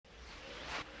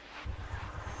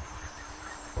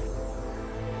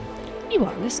You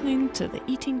are listening to the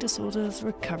Eating Disorders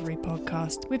Recovery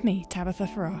Podcast with me, Tabitha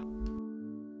Farrar.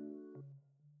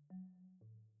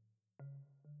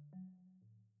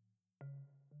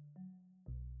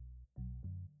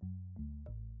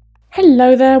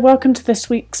 Hello there, welcome to this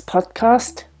week's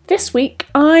podcast. This week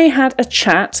I had a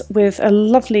chat with a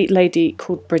lovely lady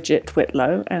called Bridget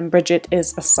Whitlow, and Bridget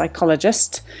is a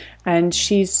psychologist and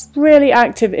she's really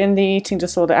active in the eating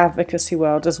disorder advocacy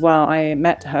world as well. I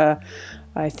met her,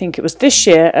 I think it was this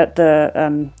year at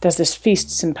the, there's this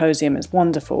Feast Symposium. It's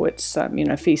wonderful. It's,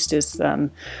 Feast is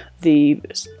the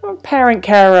parent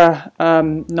carer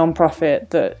non-profit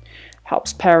that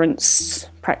helps parents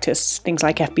practice things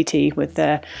like FBT with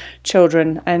their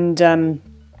children. And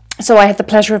so I had the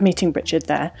pleasure of meeting Bridget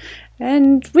there.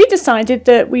 And we decided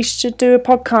that we should do a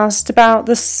podcast about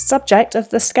the subject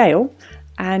of the scale.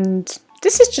 And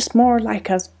this is just more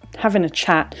like us having a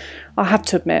chat. I have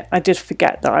to admit, I did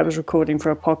forget that I was recording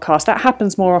for a podcast. That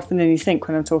happens more often than you think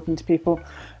when I'm talking to people.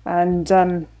 And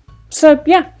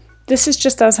this is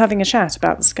just us having a chat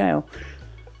about the scale.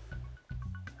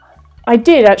 I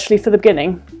did actually, for the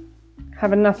beginning,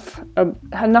 have enough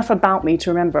about me to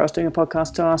remember I was doing a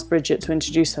podcast to ask Bridget to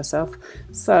introduce herself.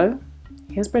 So,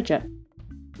 here's Bridget.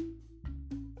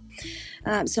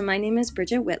 So my name is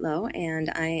Bridget Whitlow, and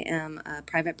I am a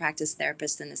private practice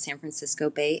therapist in the San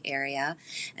Francisco Bay Area,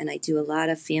 and I do a lot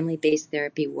of family-based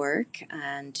therapy work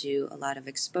and do a lot of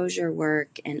exposure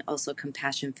work and also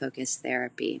compassion-focused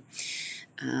therapy.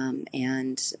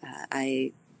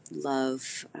 I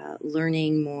love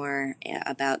learning more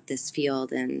about this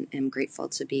field and am grateful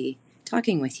to be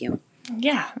talking with you.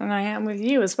 Yeah, and I am with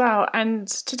you as well. And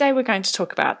today we're going to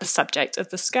talk about the subject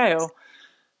of the scale.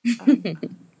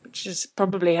 Which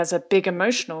probably has a big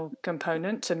emotional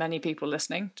component to many people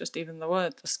listening, just even the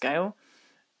word, the scale.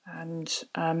 And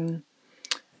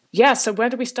so where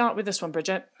do we start with this one,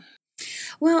 Bridget?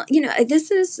 Well,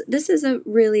 this is a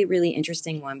really, really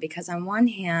interesting one because on one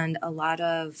hand, a lot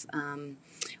of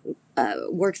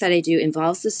work that I do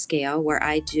involves the scale where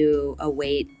I do a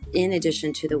weight in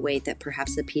addition to the weight that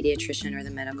perhaps the pediatrician or the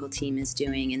medical team is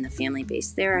doing in the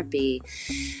family-based therapy.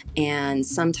 And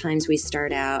sometimes we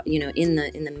start out, in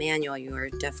the manual, you are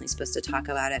definitely supposed to talk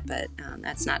about it, but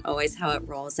that's not always how it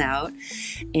rolls out.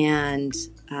 And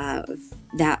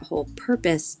that whole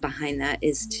purpose behind that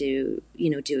is to,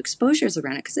 do exposures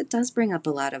around it because it does bring up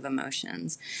a lot of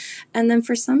emotions. And then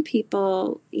for some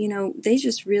people, they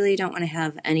just really don't want to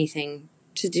have anything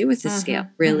to do with the scale,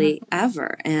 really,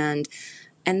 ever. And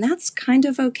that's kind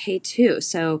of okay too.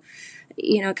 So,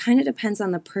 it kind of depends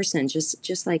on the person,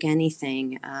 just like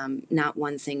anything. Not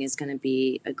one thing is going to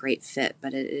be a great fit,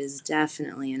 but it is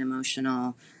definitely an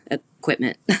emotional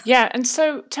equipment. Yeah, and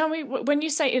so tell me, when you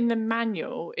say in the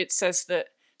manual, it says that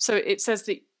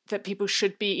people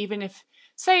should be, even if,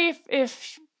 say,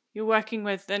 if you're working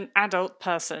with an adult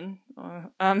person,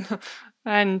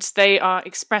 and they are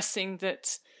expressing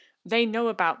that they know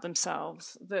about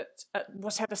themselves, that at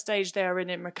whatever stage they are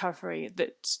in recovery,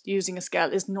 that using a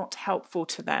scale is not helpful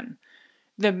to them.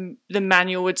 The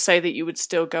manual would say that you would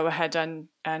still go ahead and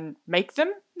make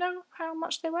them know how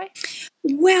much they weigh?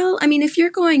 Well, I mean, if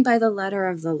you're going by the letter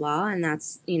of the law, and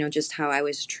that's, just how I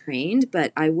was trained,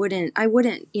 but I wouldn't,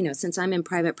 since I'm in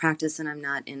private practice and I'm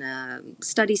not in a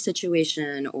study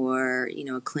situation or,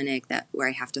 a clinic where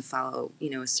I have to follow,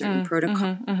 a certain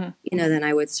protocol, then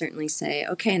I would certainly say,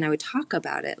 okay, and I would talk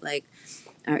about it, like,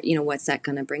 what's that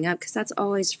going to bring up? Because that's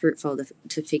always fruitful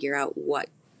to figure out what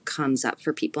comes up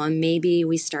for people, and maybe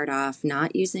we start off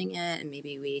not using it and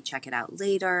maybe we check it out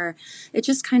later. It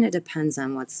just kind of depends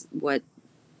on what's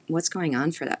going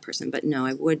on for that person. But no,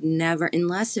 I would never,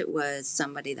 unless it was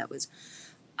somebody that was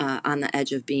on the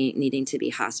edge of needing to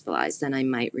be hospitalized, then I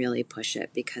might really push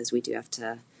it because we do have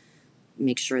to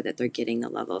make sure that they're getting the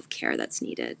level of care that's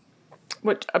needed.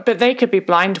 But they could be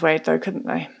blind weighed though, couldn't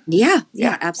they? Yeah,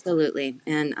 absolutely.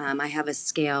 And I have a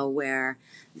scale where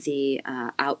the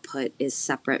output is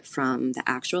separate from the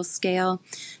actual scale.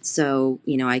 So,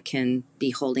 I can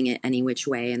be holding it any which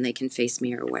way and they can face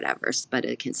me or whatever, but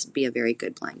it can be a very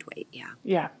good blind weight.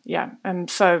 Yeah. Yeah. And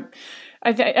so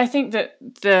I think that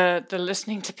the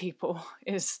listening to people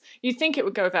is, you'd think it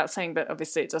would go without saying, but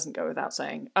obviously it doesn't go without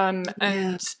saying. And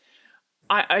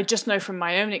I just know from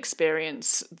my own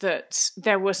experience that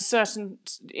there was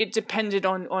it depended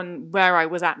on where I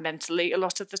was at mentally a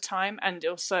lot of the time, and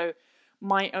also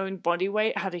my own body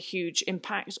weight had a huge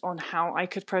impact on how I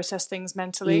could process things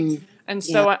mentally. And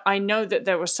so I know that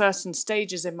there were certain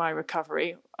stages in my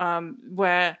recovery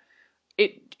where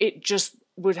it just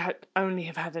would only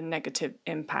have had a negative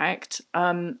impact.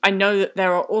 I know that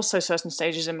there are also certain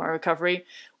stages in my recovery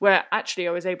where actually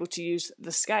I was able to use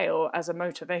the scale as a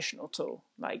motivational tool.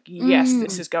 Like, yes,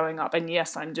 this is going up, and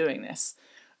yes, I'm doing this.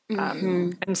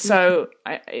 And so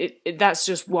that's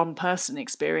just one person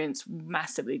experience,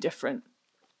 massively different,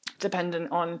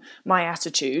 dependent on my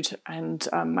attitude and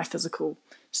my physical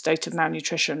state of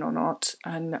malnutrition or not.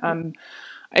 And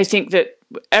I think that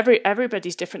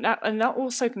everybody's different, and that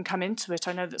also can come into it.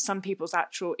 I know that some people's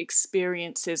actual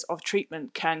experiences of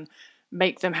treatment can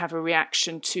make them have a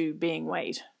reaction to being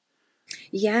weighed.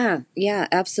 Yeah, yeah,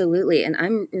 absolutely. And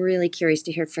I'm really curious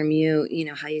to hear from you,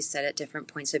 how you said at different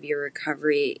points of your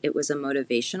recovery, it was a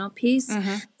motivational piece.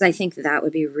 I think that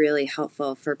would be really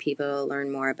helpful for people to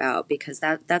learn more about, because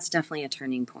that's definitely a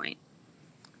turning point.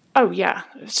 Oh, yeah,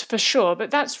 for sure.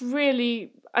 But that's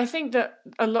really, I think that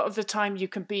a lot of the time you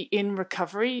can be in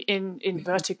recovery in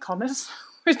inverted commas,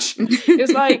 which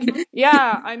is like,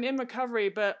 yeah, I'm in recovery,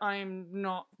 but I'm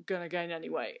not going to gain any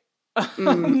weight.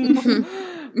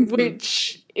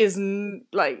 Which is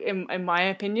like, in my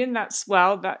opinion, that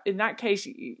in that case,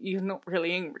 you're not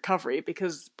really in recovery,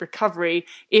 because recovery,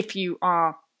 if you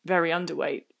are very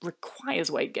underweight,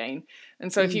 requires weight gain.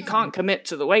 And so if you can't commit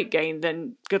to the weight gain,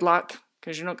 then good luck,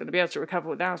 because you're not going to be able to recover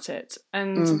without it.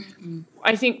 And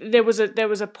I think there was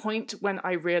a point when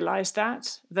I realized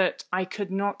that I could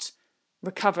not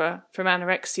recover from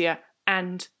anorexia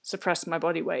and suppress my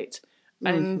body weight.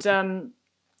 And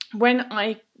when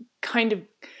I kind of,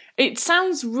 it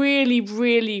sounds really,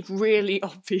 really, really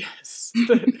obvious,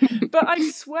 but I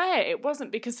swear it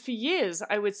wasn't, because for years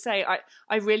I would say,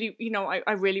 I really,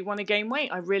 I really want to gain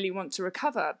weight. I really want to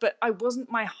recover, but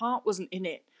my heart wasn't in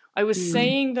it. I was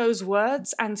saying those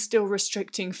words and still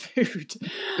restricting food.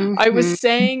 I was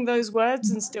saying those words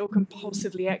and still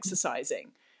compulsively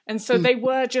exercising. And so they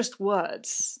were just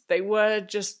words. They were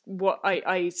just what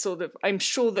I'm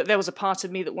sure that there was a part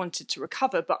of me that wanted to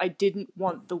recover, but I didn't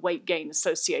want the weight gain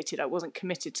associated. I wasn't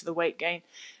committed to the weight gain.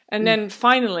 And then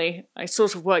finally, I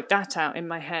sort of worked that out in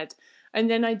my head. And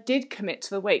then I did commit to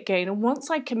the weight gain. And once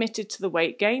I committed to the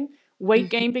weight gain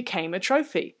became a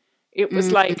trophy. It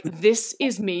was like, this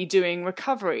is me doing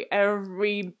recovery.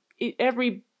 Every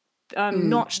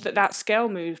notch that scale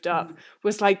moved up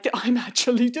was like, I'm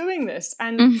actually doing this.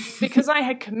 And because I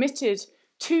had committed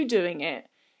to doing it,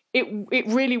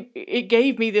 it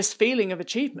gave me this feeling of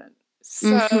achievement.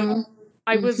 So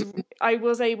I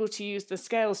was able to use the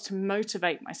scales to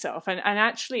motivate myself, and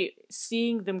actually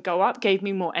seeing them go up gave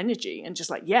me more energy, and just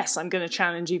like, yes, I'm going to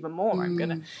challenge even more. I'm going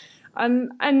to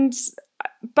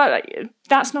but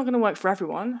that's not going to work for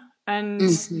everyone. And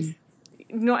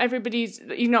not everybody's,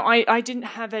 I didn't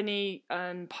have any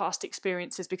past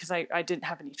experiences, because I didn't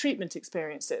have any treatment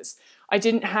experiences. I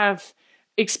didn't have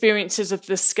experiences of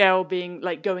the scale being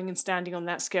like, going and standing on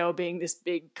that scale being this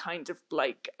big kind of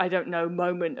like, I don't know,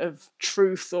 moment of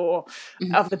truth, or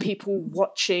other people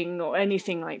watching, or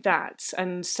anything like that.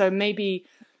 And so maybe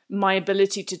my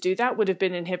ability to do that would have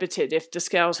been inhibited if the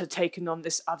scales had taken on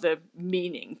this other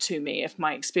meaning to me, if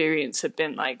my experience had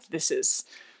been like, this is,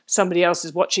 somebody else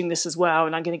is watching this as well,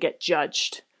 and I'm going to get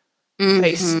judged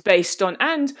based on,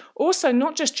 and also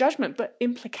not just judgment, but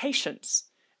implications,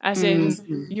 as in,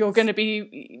 you're going to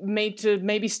be made to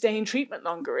maybe stay in treatment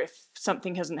longer if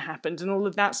something hasn't happened, and all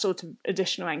of that sort of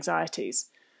additional anxieties.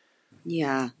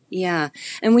 Yeah, yeah.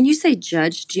 And when you say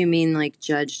judged, do you mean like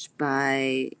judged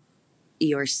by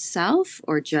yourself,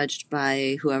 or judged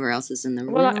by whoever else is in the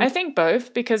room? Well, I think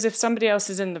both, because if somebody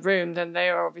else is in the room, then they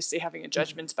are obviously having a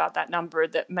judgment about that number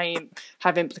that may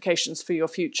have implications for your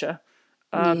future.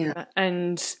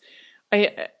 And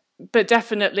but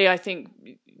definitely, I think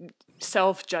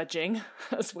self-judging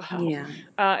as well.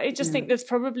 I just think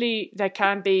there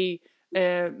can be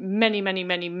many, many,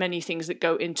 many, many things that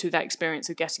go into that experience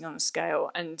of getting on a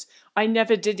scale. And I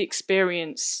never did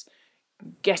experience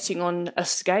getting on a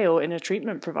scale in a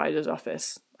treatment provider's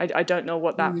office. I don't know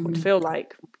what that would feel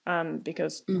like,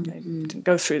 because I didn't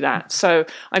go through that. So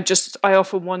I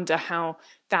often wonder how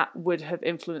that would have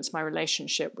influenced my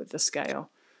relationship with the scale.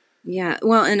 Yeah.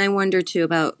 Well, and I wonder too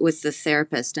about with the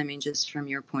therapist. I mean, just from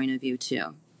your point of view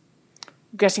too.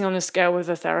 Getting on a scale with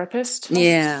a therapist?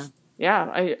 Yeah.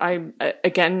 Yeah. I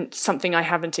again, something I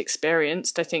haven't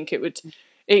experienced. I think it would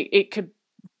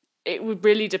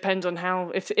really depend on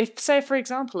how, if say, for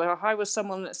example, if I was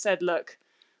someone that said, look,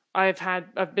 I've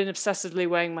been obsessively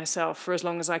weighing myself for as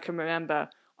long as I can remember.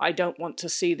 I don't want to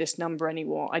see this number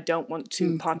anymore. I don't want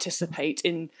to participate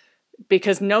in,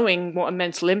 because knowing what a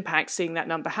mental impact seeing that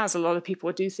number has, a lot of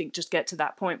people do think, just get to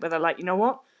that point where they're like, you know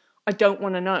what? I don't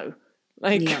want to know.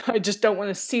 Yeah. Like, I just don't want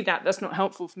to see that. That's not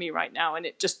helpful for me right now. And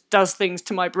it just does things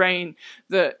to my brain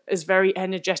that is very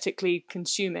energetically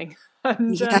consuming.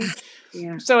 And Yeah.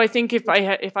 Yeah. so I think if I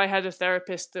had a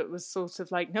therapist that was sort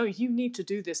of like, no, you need to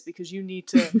do this because you need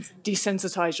to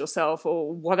desensitize yourself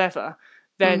or whatever,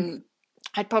 Mm. then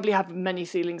I'd probably have many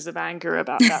feelings of anger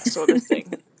about that sort of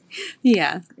thing.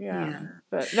 Yeah. Yeah. Yeah.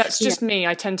 But that's Yeah. just me.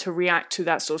 I tend to react to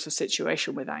that sort of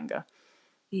situation with anger.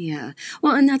 Yeah.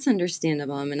 Well, and that's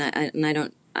understandable. I mean,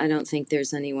 I don't think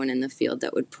there's anyone in the field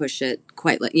that would push it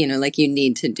quite like, like you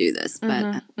need to do this.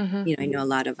 But, I know a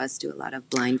lot of us do a lot of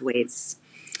blind weights.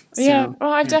 Yeah, So,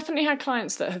 well, I've yeah. definitely had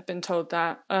clients that have been told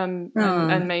that, Oh,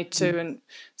 and made to, and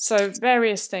so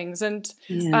various things, and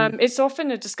yeah. it's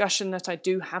often a discussion that I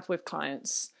do have with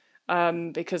clients,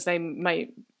 because they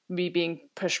might be being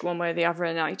pushed one way or the other,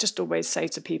 and I just always say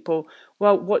to people,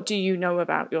 well, what do you know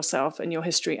about yourself and your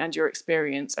history and your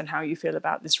experience and how you feel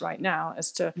about this right now,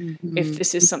 as to if Hmm.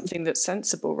 this is something that's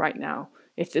sensible right now,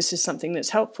 if this is something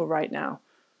that's helpful right now.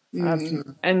 Hmm.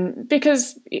 And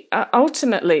because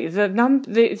ultimately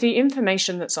the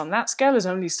information that's on that scale is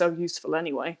only so useful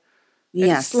anyway.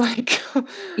 It's Yes. like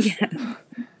Yeah.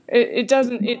 it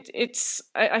doesn't it's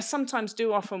I sometimes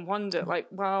do often wonder, like,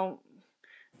 well,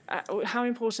 how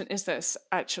important is this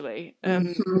actually?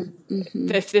 Hmm. Hmm.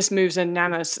 If this moves a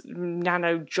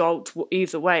nano jolt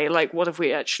either way, like, what have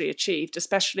we actually achieved?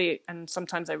 Especially, and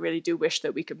sometimes I really do wish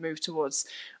that we could move towards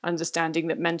understanding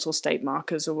that mental state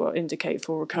markers are what indicate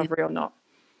full Yeah. recovery or not.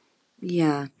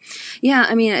 Yeah. Yeah.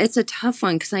 I mean, it's a tough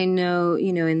one because I know,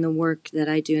 in the work that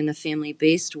I do in the family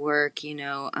based work,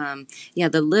 yeah,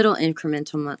 the little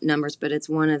incremental numbers, but it's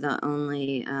one of the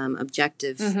only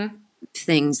objective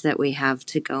things that we have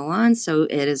to go on. So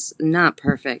it is not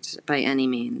perfect by any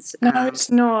means. No, it's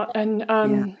not, and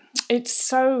Yeah. it's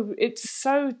so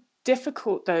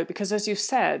difficult though, because as you've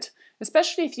said,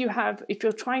 especially if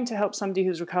you're trying to help somebody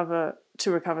who's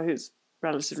who's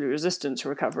relatively resistant to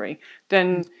recovery,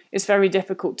 then it's very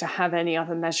difficult to have any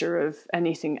other measure of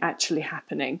anything actually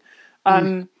happening.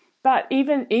 Mm. But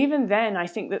even then, I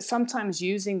think that sometimes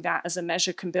using that as a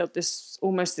measure can build this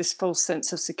false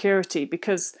sense of security,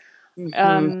 because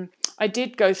Mm-hmm. I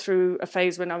did go through a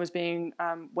phase when I was being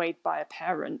weighed by a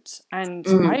parent, and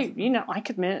Mm. I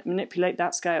could manipulate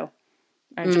that scale.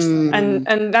 I just Mm.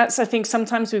 and that's, I think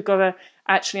sometimes we've got to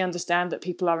actually understand that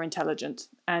people are intelligent,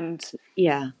 and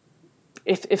Yeah.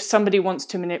 if somebody wants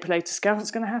to manipulate a scale, it's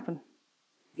going to happen.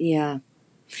 Yeah.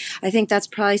 I think that's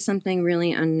probably something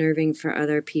really unnerving for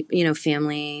other people,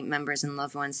 family members and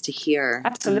loved ones to hear.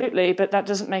 Absolutely, but that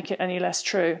doesn't make it any less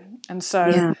true. And so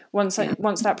Yeah. once Yeah.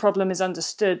 once that problem is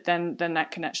understood, then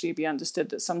that can actually be understood,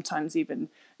 that sometimes Mm.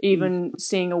 even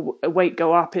seeing a weight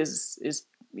go up is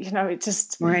it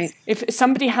just, Right. if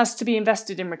somebody has to be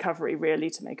invested in recovery really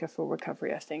to make a full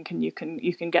recovery, I think, and you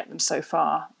can get them so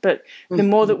far. But the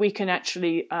more Mm-hmm. that we can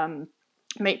actually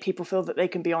make people feel that they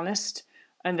can be honest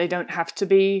and they don't have to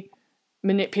be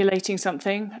manipulating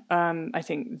something, I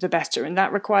think the better. And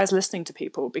that requires listening to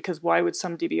people, because why would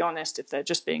somebody be honest if they're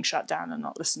just being shut down and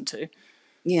not listened to?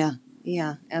 Yeah.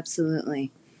 Yeah.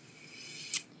 Absolutely.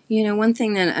 One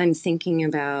thing that I'm thinking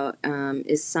about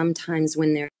is sometimes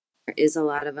when there is a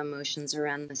lot of emotions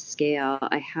around the scale,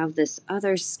 I have this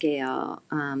other scale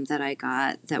that I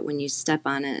got that when you step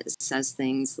on it, it says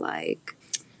things like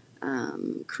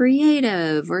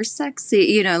creative or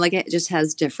sexy, like it just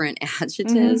has different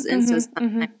adjectives. And so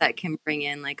sometimes that can bring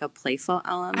in like a playful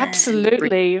element and bring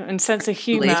Absolutely, and sense of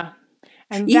relation. humor.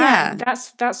 And Yeah.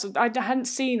 that's I hadn't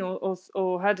seen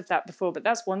or heard of that before, but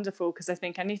that's wonderful, because I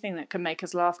think anything that can make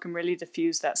us laugh can really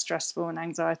diffuse that stressful and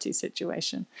anxiety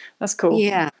situation. That's cool.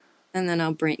 Yeah. And then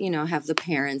I'll bring, have the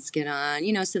parents get on,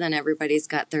 so then everybody's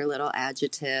got their little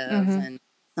adjective, and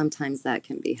sometimes that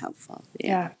can be helpful. Yeah.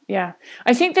 Yeah, yeah.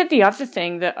 I think that the other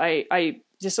thing that I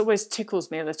just always tickles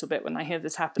me a little bit when I hear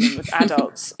this happening with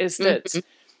adults is that Mhm.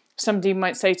 somebody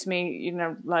might say to me,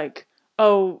 like,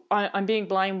 oh, I'm being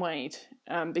blind weighed,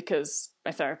 because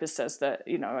my therapist says that,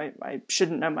 I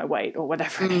shouldn't know my weight or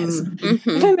whatever it is. And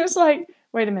Mhm. then it's like,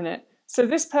 wait a minute. So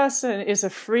this person is a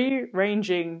free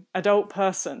ranging adult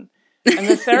person, and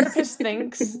the therapist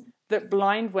thinks that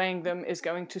blind weighing them is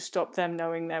going to stop them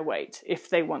knowing their weight if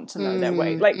they want to know their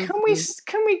weight. Like, Mhm.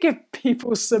 can we give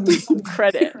people some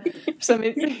credit? Some,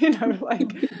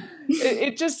 like,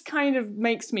 it just kind of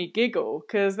makes me giggle,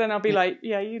 because then I'll be Yeah. like,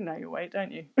 yeah, you know your weight,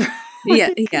 don't you? Yeah.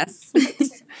 Like, Yes.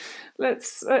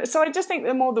 let's so I just think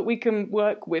the more that we can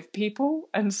work with people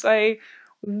and say,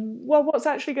 well, what's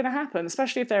actually going to happen,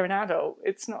 especially if they're an adult,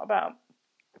 it's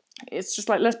just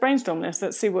like, let's brainstorm this,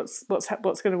 let's see what's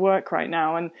going to work right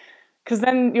now. And because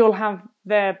then you'll have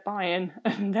their buy-in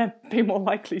and they'll be more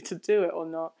likely to do it or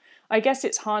not. I guess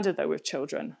it's harder though with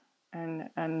children,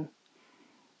 and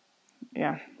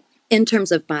yeah, In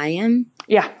terms of buy-in.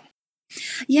 yeah.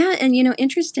 Yeah, and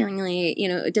interestingly,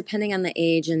 depending on the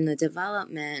age and the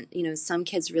development, some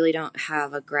kids really don't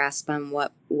have a grasp on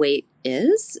what weight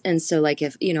is. And so like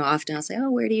if, often I'll say,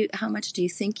 "Oh, how much do you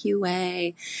think you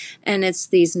weigh?" And it's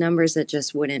these numbers that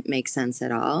just wouldn't make sense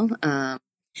at all.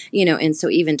 And so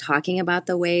even talking about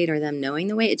the weight or them knowing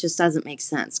the weight, it just doesn't make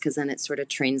sense because then it sort of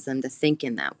trains them to think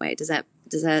in that way. Does that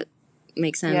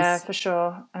make Yeah, sense? for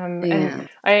sure. And Yeah.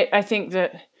 I think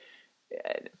that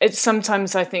it's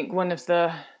sometimes, I think, one of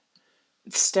the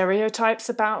stereotypes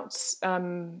about,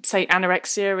 say,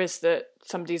 anorexia is that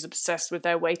somebody's obsessed with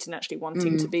their weight and actually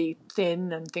wanting to Mm. be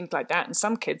thin and things like that. And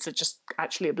some kids are just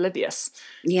actually oblivious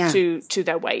Yeah. to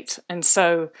their weight. And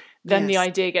so then the Yes.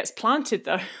 idea gets planted,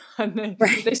 though, and they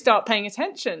Right. start paying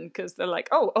attention because they're like,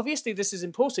 oh, obviously this is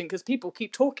important because people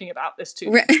keep talking about this to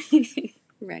me. Right.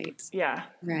 Right. Yeah.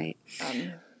 Right.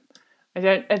 I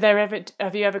don't. Are there ever?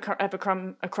 Have you ever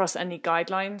come across any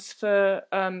guidelines for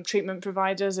treatment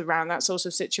providers around that sort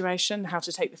of situation? How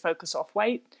to take the focus off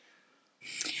weight?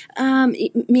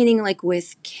 Meaning like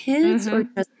with kids or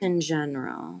just in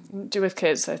general? Do with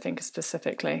kids, I think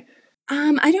specifically.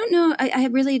 I don't know.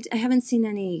 I haven't seen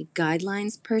any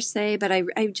guidelines per se, but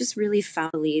I just really follow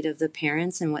the lead of the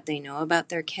parents and what they know about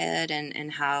their kid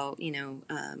and how,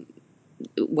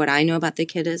 what I know about the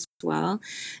kid as well.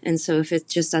 And so if it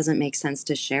just doesn't make sense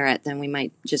to share it, then we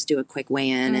might just do a quick weigh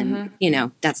in and,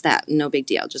 that's that. No big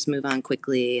deal. Just move on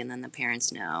quickly. And then the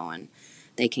parents know and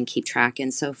they can keep track.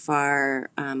 And so far,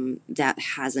 that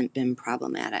hasn't been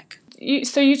problematic.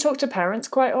 So you talk to parents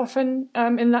quite often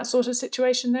in that sort of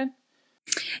situation, then?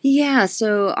 Yeah,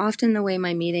 so often the way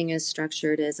my meeting is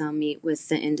structured is I'll meet with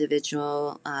the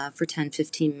individual for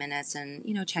 10-15 minutes and,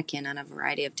 check in on a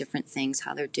variety of different things,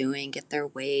 how they're doing, get their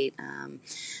weight,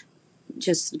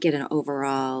 just get an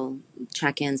overall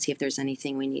check in, see if there's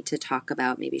anything we need to talk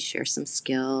about, maybe share some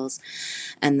skills.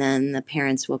 And then the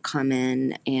parents will come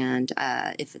in, and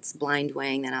if it's blind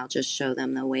weighing, then I'll just show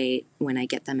them the weight when I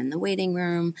get them in the waiting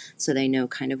room so they know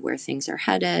kind of where things are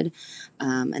headed.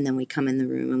 And then we come in the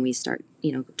room and we start,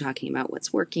 talking about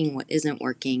what's working, what isn't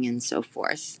working, and so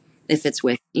forth. If it's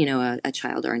with, a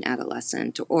child or an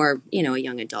adolescent or, a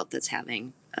young adult that's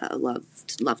having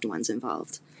loved ones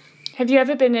involved. Have you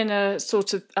ever been in a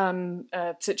sort of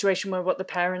situation where what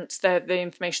the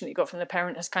information that you got from the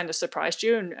parent has kind of surprised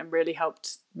you and really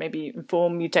helped maybe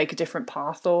inform you take a different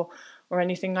path or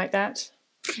anything like that?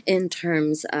 In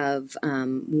terms of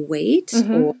weight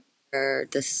or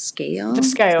the scale? The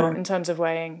scale in terms of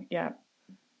weighing, yeah.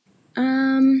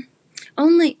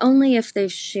 Only if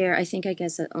they've shared. I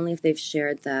guess that only if they've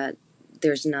shared that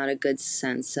there's not a good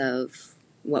sense of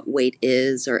what weight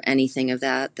is or anything of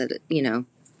that.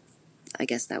 I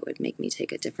guess that would make me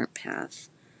take a different path.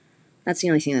 That's the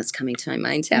only thing that's coming to my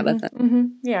mind, Tabitha.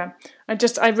 Yeah,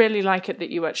 I really like it that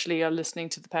you actually are listening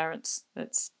to the parents.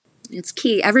 It's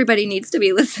key. Everybody needs to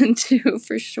be listened to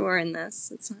for sure in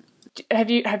this. Have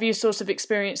you sort of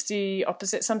experienced the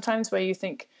opposite sometimes, where you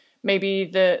think maybe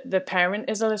the parent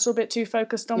is a little bit too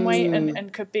focused on weight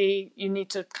and could be, you need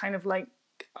to kind of like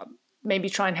maybe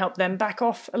try and help them back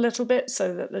off a little bit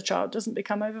so that the child doesn't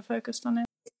become over focused on it?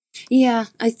 Yeah,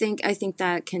 I think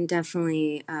that can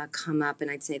definitely come up,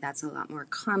 and I'd say that's a lot more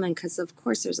common because, of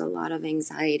course, there's a lot of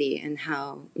anxiety in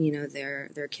how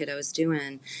their kiddo's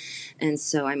doing, and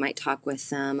so I might talk with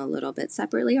them a little bit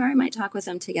separately, or I might talk with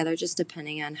them together, just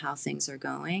depending on how things are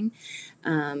going,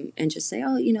 and just say,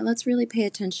 oh, let's really pay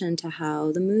attention to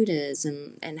how the mood is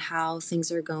and how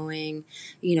things are going,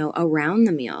 around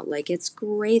the meal. Like it's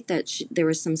great that there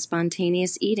was some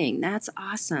spontaneous eating. That's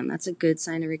awesome. That's a good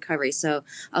sign of recovery. So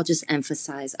I'll just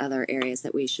emphasize other areas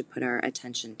that we should put our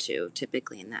attention to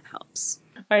typically, and that helps.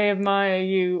 I admire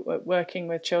you working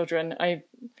with children.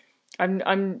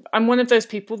 I'm one of those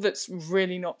people that's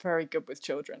really not very good with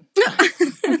children.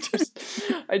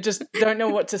 I just don't know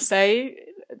what to say.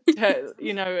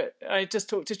 I just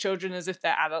talk to children as if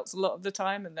they're adults a lot of the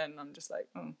time, and then I'm just like,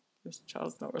 oh, this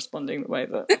child's not responding the way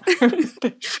that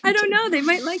I don't know. They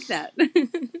might like that.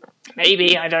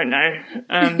 maybe, I don't know.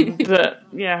 But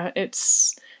yeah,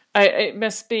 it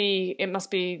must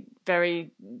be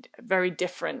very, very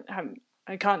different.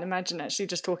 I can't imagine actually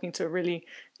just talking to a really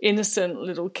innocent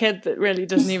little kid that really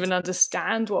doesn't even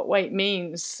understand what weight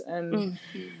means, and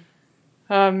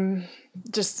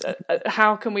just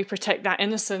how can we protect that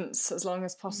innocence as long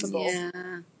as possible?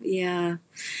 Yeah.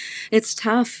 It's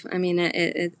tough. I mean,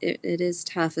 it is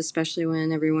tough, especially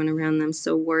when everyone around them's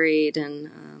so worried,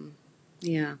 and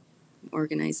yeah,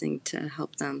 organizing to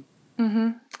help them.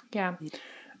 Yeah.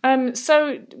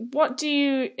 So what do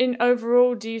you, in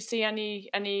overall, do you see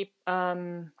any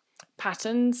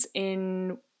patterns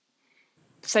in,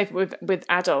 say, with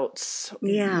adults?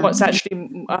 Yeah. What's actually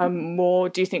more,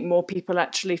 do you think more people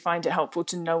actually find it helpful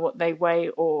to know what they weigh,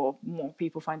 or more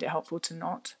people find it helpful to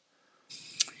not?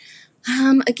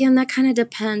 Again, that kind of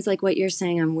depends, like what you're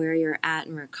saying, on where you're at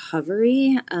in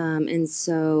recovery. And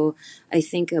so I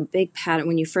think a big pattern,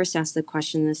 when you first asked the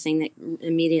question, the thing that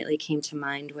immediately came to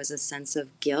mind was a sense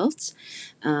of guilt.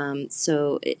 And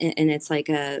it's like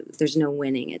there's no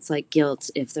winning. It's like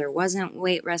guilt if there wasn't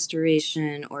weight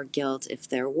restoration, or guilt if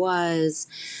there was,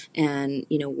 and,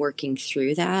 working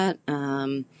through that.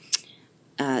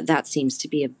 That seems to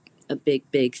be a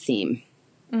big, big theme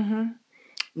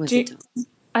with Do you, adults.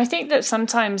 I think that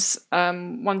sometimes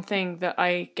one thing that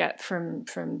I get from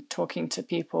talking to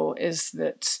people is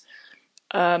that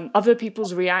other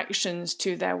people's reactions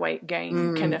to their weight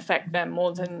gain can affect them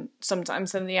more than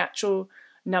sometimes than the actual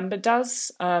number does.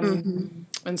 And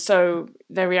so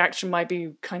their reaction might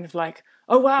be kind of like,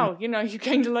 "Oh wow, you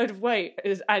gained a load of weight."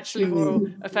 It actually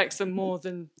more affects them more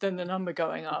than the number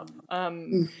going up.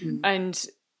 And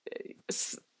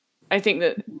I think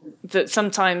that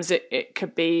sometimes it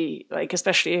could be like,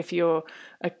 especially if you're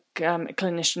a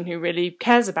clinician who really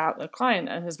cares about the client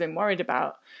and has been worried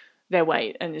about their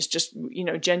weight and is just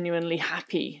genuinely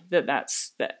happy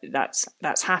that's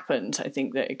happened. I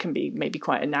think that it can be maybe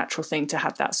quite a natural thing to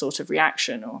have that sort of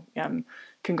reaction, or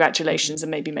congratulations,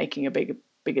 and maybe making a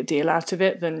bigger deal out of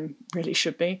it than really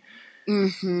should be.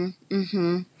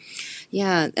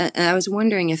 Yeah, I was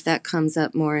wondering if that comes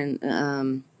up more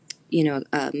in,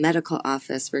 a medical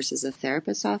office versus a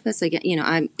therapist's office. Like,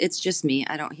 it's just me.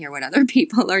 I don't hear what other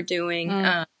people are doing.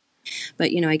 But,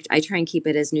 I try and keep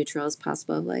it as neutral as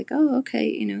possible. Like, oh,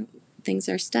 okay, things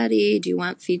are steady. Do you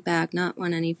want feedback? Not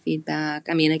want any feedback.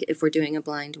 I mean, if we're doing a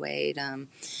blind weight,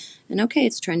 and okay,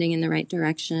 it's trending in the right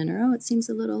direction, or oh, it seems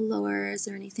a little lower. Is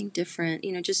there anything different?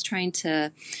 Just trying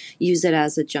to use it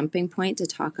as a jumping point to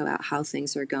talk about how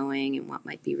things are going and what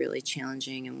might be really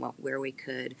challenging, and where we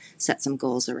could set some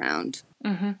goals around.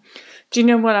 Do you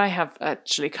know what I have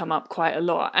actually come up quite a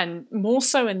lot, and more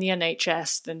so in the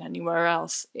NHS than anywhere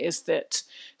else, is that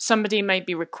somebody may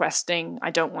be requesting,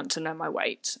 "I don't want to know my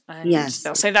weight," and Yes.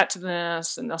 they'll say that to the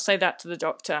nurse and they'll say that to the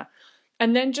doctor,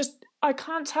 and then just I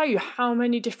can't tell you how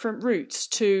many different routes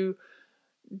to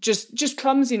just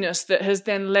clumsiness that has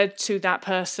then led to that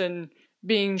person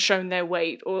being shown their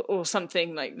weight, or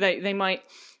something. Like they might,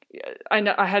 I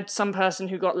know I had some person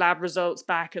who got lab results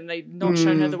back and they'd not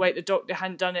shown her the weight, the doctor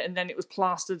hadn't done it, and then it was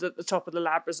plastered at the top of the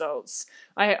lab results.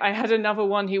 I had another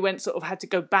one who had to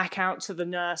go back out to the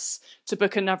nurse to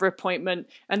book another appointment,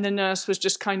 and the nurse was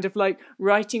just kind of like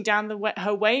writing down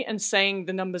her weight and saying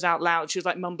the numbers out loud. She was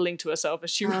like mumbling to herself as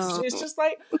she was. It's just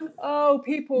like, oh,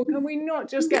 people, can we not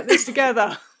just get this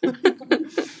together?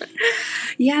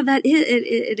 Yeah,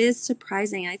 it is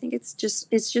surprising. I think it's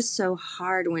just so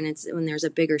hard when there's a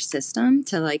bigger system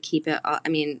to like keep it. I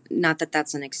mean, not that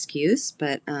that's an excuse,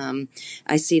 but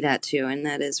I see that too, and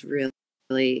that is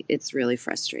it's really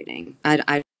frustrating.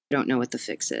 I don't know what the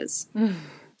fix is.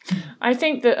 I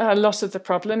think that a lot of the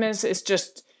problem is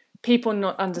just people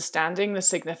not understanding the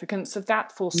significance of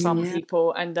that for some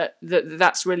people, and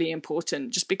that's really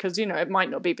important, just because it might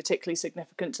not be particularly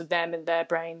significant to them in their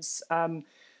brains,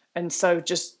 and so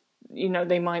just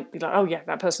they might be like, oh yeah,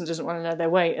 that person doesn't want to know their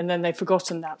weight, and then they've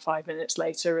forgotten that 5 minutes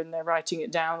later and they're writing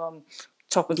it down on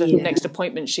top of the next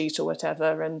appointment sheet or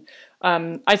whatever. And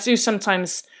I do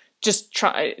sometimes just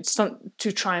try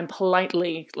and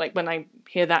politely, like when I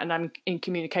hear that and I'm in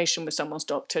communication with someone's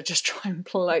doctor, just try and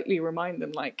politely remind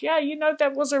them, like, yeah,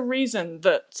 there was a reason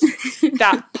that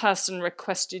that person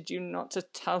requested you not to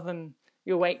tell them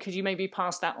your weight. Could you maybe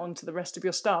pass that on to the rest of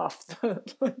your staff?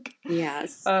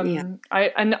 Yes. I've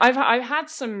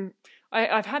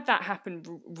had that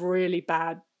happen, really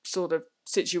bad sort of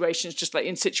situations, just like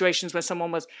in situations where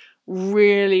someone was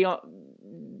really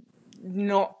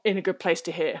not in a good place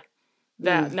to hear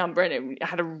that number, and it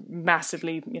had a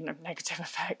massively negative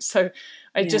effect. So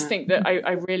I just think that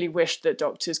I really wish that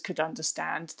doctors could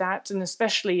understand that, and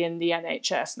especially in the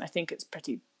NHS, and I think it's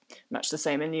pretty much the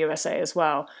same in the USA as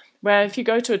well, where if you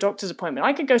go to a doctor's appointment,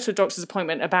 I could go to a doctor's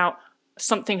appointment about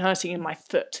something hurting in my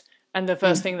foot, and the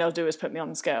first thing they'll do is put me on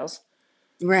the scales.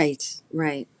 Right.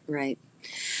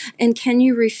 And can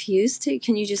you refuse to?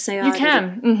 Can you just say, "Oh, You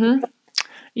can.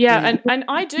 Yeah, and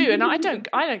I do, and I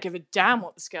don't give a damn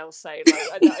what the scales say.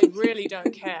 Like, I really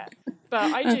don't care.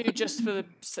 but I do just for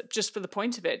the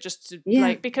point of it, just to Yeah.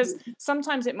 like, because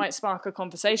sometimes it might spark a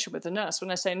conversation with the nurse when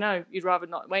I say, no, you'd rather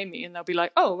not weigh me, and they'll be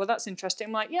like, oh, well, that's interesting.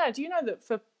 I'm like, yeah, do you know that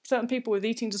for certain people with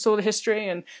eating disorder history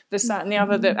and this, that, and the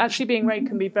other, that actually being weighed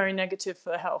can be very negative for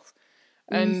their health.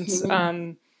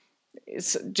 And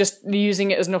it's just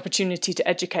using it as an opportunity to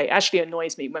educate actually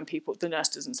annoys me when the nurse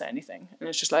doesn't say anything, and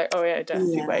it's just like, oh yeah, I don't have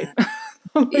to be weighed.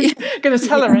 I'm gonna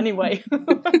tell her anyway.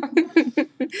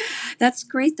 That's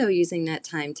great though, using that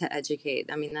time to educate.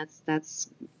 I mean, that's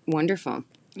wonderful.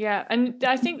 Yeah, and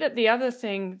I think that the other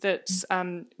thing that's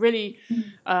really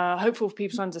hopeful for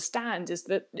people to understand is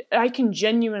that I can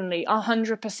genuinely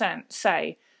 100%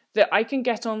 say that I can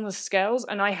get on the scales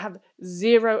and I have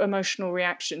zero emotional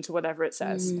reaction to whatever it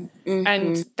says.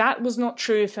 And that was not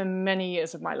true for many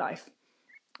years of my life.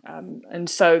 And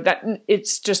so that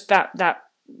it's just that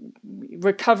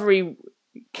recovery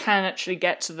can actually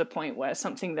get to the point where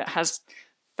something that has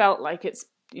felt like it's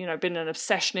been an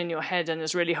obsession in your head and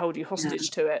has really held you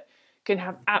hostage to it can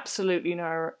have absolutely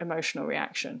no emotional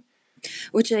reaction.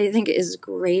 Which I think is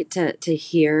great to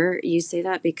hear you say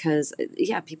that, because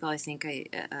people I think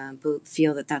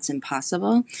feel that that's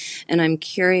impossible, and I'm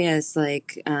curious,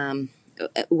 like,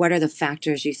 what are the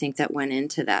factors you think that went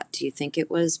into that? Do you think it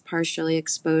was partially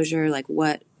exposure? Like,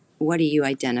 what do you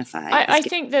identify? I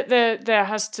think that there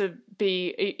has to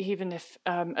be, even if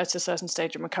at a certain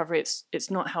stage in recovery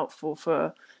it's not helpful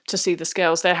to see the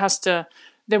scales.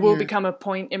 There will become a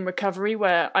point in recovery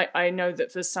where I know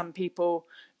that for some people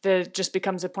there just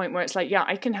becomes a point where it's like, yeah,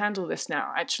 I can handle this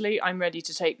now. Actually, I'm ready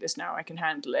to take this now. I can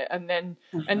handle it. And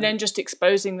then just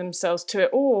exposing themselves to it,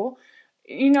 or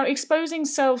exposing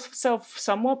self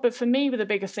somewhat. But for me, the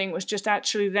bigger thing was just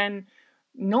actually then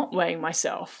not weighing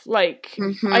myself. Like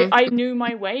I knew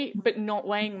my weight, but not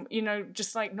weighing,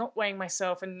 just like not weighing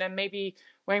myself, and then maybe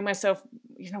weighing myself,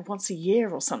 once a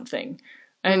year or something.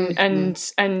 And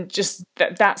just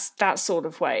that's that sort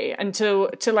of way until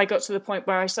I got to the point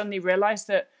where I suddenly realized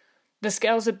that the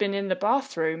scales had been in the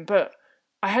bathroom, but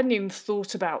I hadn't even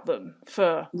thought about them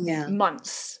for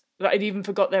months. That I'd even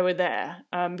forgot they were there,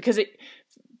 because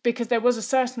there was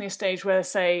certainly a stage where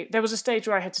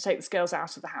I had to take the scales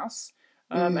out of the house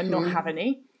and not have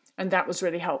any, and that was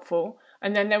really helpful.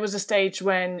 And then there was a stage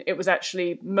when it was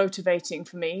actually motivating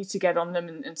for me to get on them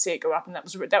and see it go up, and that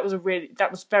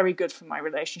was very good for my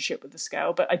relationship with the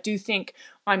scale. But I do think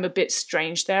I'm a bit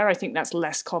strange there. I think that's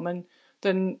less common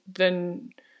than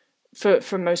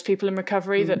for most people in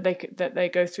recovery that they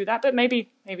go through that. But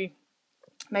maybe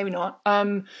not.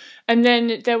 And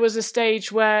then there was a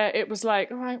stage where it was like,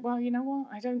 all right, well, you know what?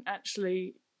 I don't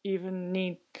actually even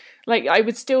need, like, I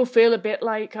would still feel a bit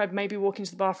like I'd maybe walk into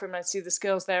the bathroom and I'd see the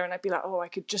scales there and I'd be like, oh, I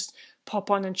could just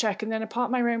pop on and check. And then a part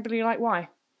of my brain would be like, why?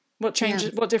 What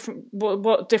changes?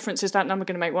 What difference is that number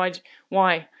going to make?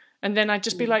 Why? And then I'd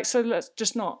just be like, so let's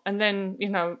just not. And then,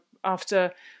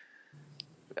 after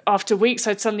weeks,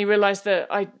 I'd suddenly realized that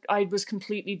I was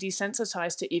completely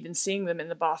desensitized to even seeing them in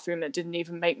the bathroom. It didn't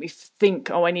even make me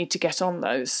think, oh, I need to get on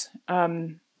those.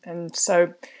 And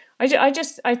so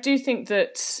I do think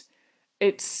that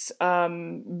it's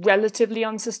relatively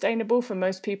unsustainable for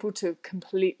most people to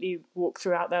completely walk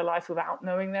throughout their life without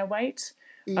knowing their weight.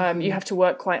 You have to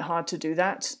work quite hard to do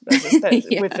that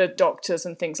with the doctors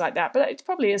and things like that. But it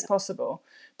probably is possible.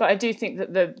 But I do think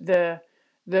that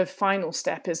the final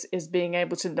step is being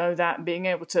able to know that and being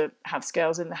able to have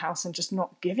scales in the house and just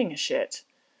not giving a shit.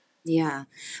 Yeah.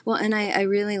 Well, and I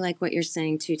really like what you're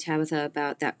saying too, Tabitha,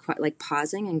 about that, like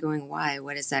pausing and going, why?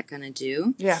 What is that going to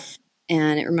do? Yeah.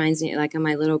 And it reminds me, like on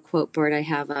my little quote board I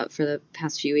have up for the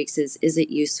past few weeks is it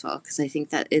useful? Because I think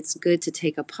that it's good to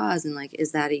take a pause and like,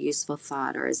 is that a useful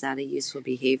thought or is that a useful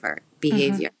behavior?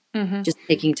 Just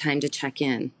taking time to check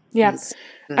in. Yeah,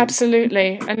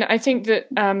 absolutely. And I think that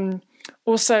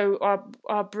also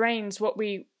our brains,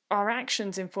 our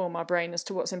actions inform our brain as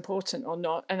to what's important or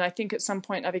not. And I think at some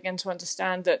point I began to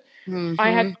understand that I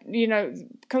had,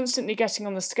 constantly getting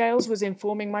on the scales was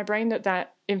informing my brain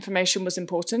that information was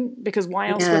important, because why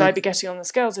else would I be getting on the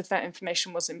scales if that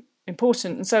information was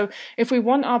important? And so if we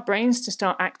want our brains to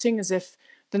start acting as if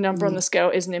the number on the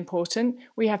scale isn't important,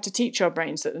 we have to teach our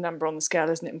brains that the number on the scale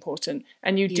isn't important.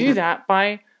 And you do that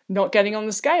by not getting on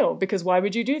the scale, because why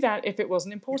would you do that if it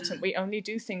wasn't important? We only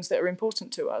do things that are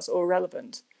important to us or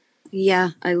relevant. Yeah,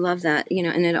 I love that.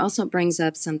 And it also brings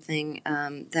up something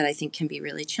that I think can be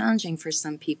really challenging for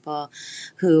some people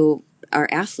who are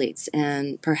athletes,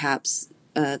 and perhaps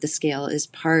the scale is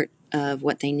part of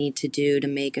what they need to do to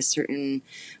make a certain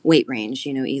weight range,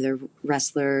 either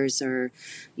wrestlers or,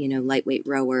 lightweight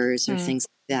rowers or things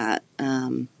like that.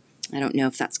 I don't know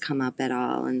if that's come up at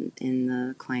all in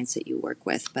the clients that you work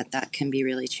with, but that can be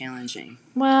really challenging.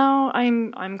 Well,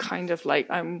 I'm kind of like,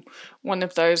 I'm one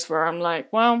of those where I'm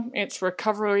like, well, it's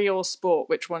recovery or sport.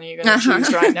 Which one are you going to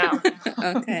choose right now?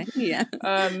 Okay, yeah.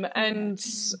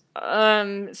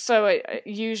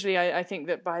 Usually I think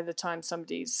that by the time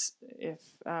somebody's,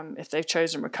 if they've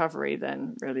chosen recovery,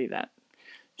 then really that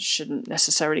shouldn't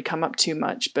necessarily come up too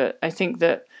much. But I think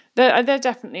that there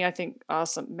definitely, I think, are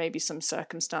maybe some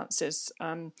circumstances,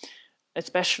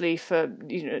 especially for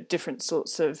different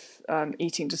sorts of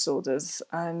eating disorders,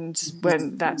 and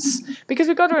when that's because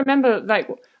we've got to remember, like,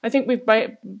 I think we've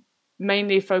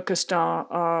mainly focused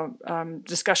our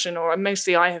discussion, or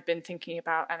mostly I have been thinking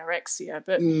about anorexia,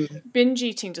 but binge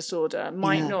eating disorder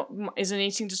is an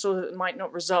eating disorder that might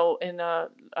not result in a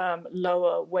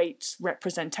lower weight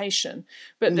representation,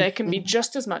 but there can be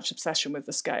just as much obsession with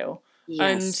the scale.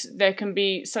 Yes. And there can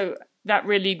be, so that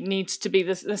really needs to be,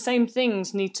 the same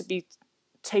things need to be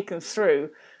taken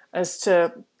through as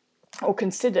to, or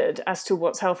considered as to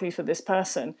what's healthy for this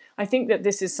person. I think that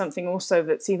this is something also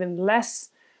that's even less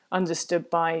understood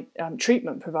by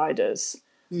treatment providers,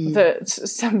 that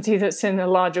somebody that's in a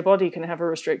larger body can have a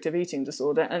restrictive eating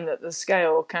disorder, and that the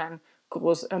scale can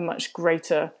cause a much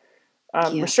greater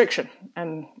restriction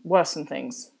and worsen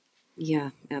things. Yeah,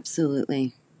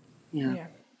 absolutely. Yeah.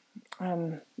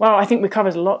 Well, I think we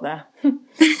covered a lot there.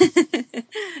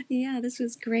 Yeah, this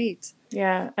was great.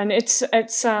 Yeah, and it's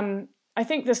I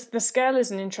think the scale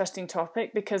is an interesting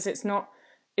topic because it's not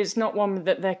one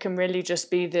that there can really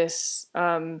just be this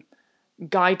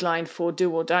guideline for do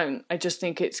or don't. I just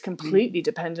think it's completely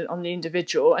dependent on the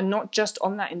individual, and not just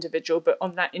on that individual, but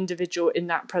on that individual in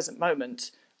that present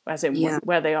moment, as in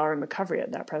where they are in recovery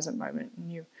at that present moment.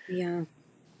 And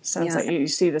sounds like you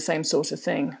see the same sort of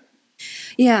thing.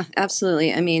 Yeah,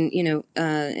 absolutely. I mean,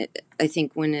 I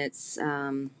think when it's,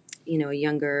 a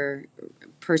younger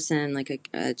person, like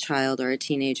a child or a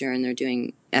teenager, and they're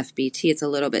doing FBT, it's a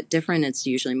little bit different. It's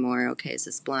usually more, okay, is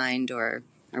this blind, or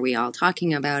are we all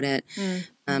talking about it?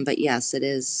 But yes, it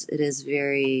is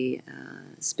very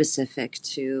specific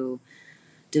to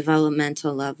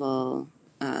developmental level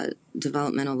of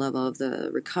the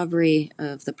recovery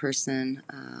of the person,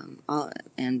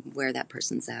 and where that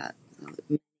person's at.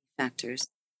 Factors.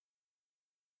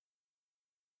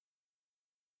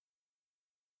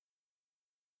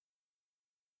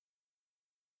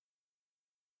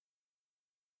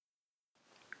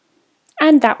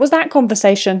 And that was that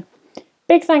conversation.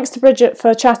 Big thanks to Bridget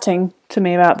for chatting to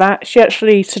me about that. She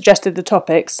actually suggested the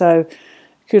topic, so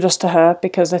kudos to her,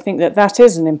 because I think that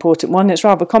is an important one. It's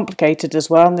rather complicated as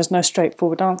well, and there's no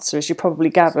straightforward answer, as you probably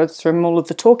gathered from all of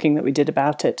the talking that we did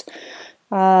about it.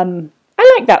 I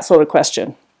like that sort of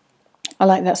question. I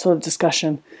like that sort of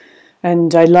discussion.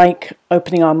 And I like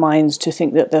opening our minds to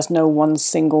think that there's no one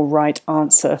single right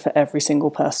answer for every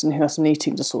single person who has an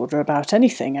eating disorder about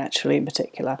anything, actually, in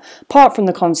particular. Apart from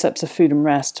the concepts of food and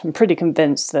rest, I'm pretty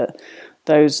convinced that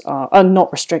those are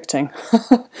not restricting.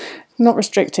 Not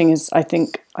restricting is, I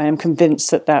am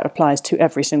convinced that applies to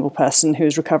every single person who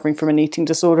is recovering from an eating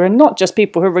disorder, and not just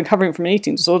people who are recovering from an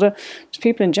eating disorder, just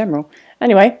people in general.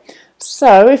 Anyway,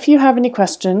 so if you have any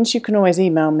questions, you can always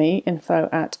email me,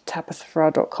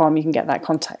 info@tabithafarrar.com. You can get that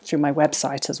contact through my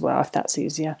website as well, if that's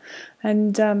easier.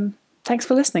 And thanks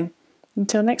for listening.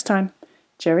 Until next time,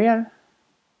 cheerio.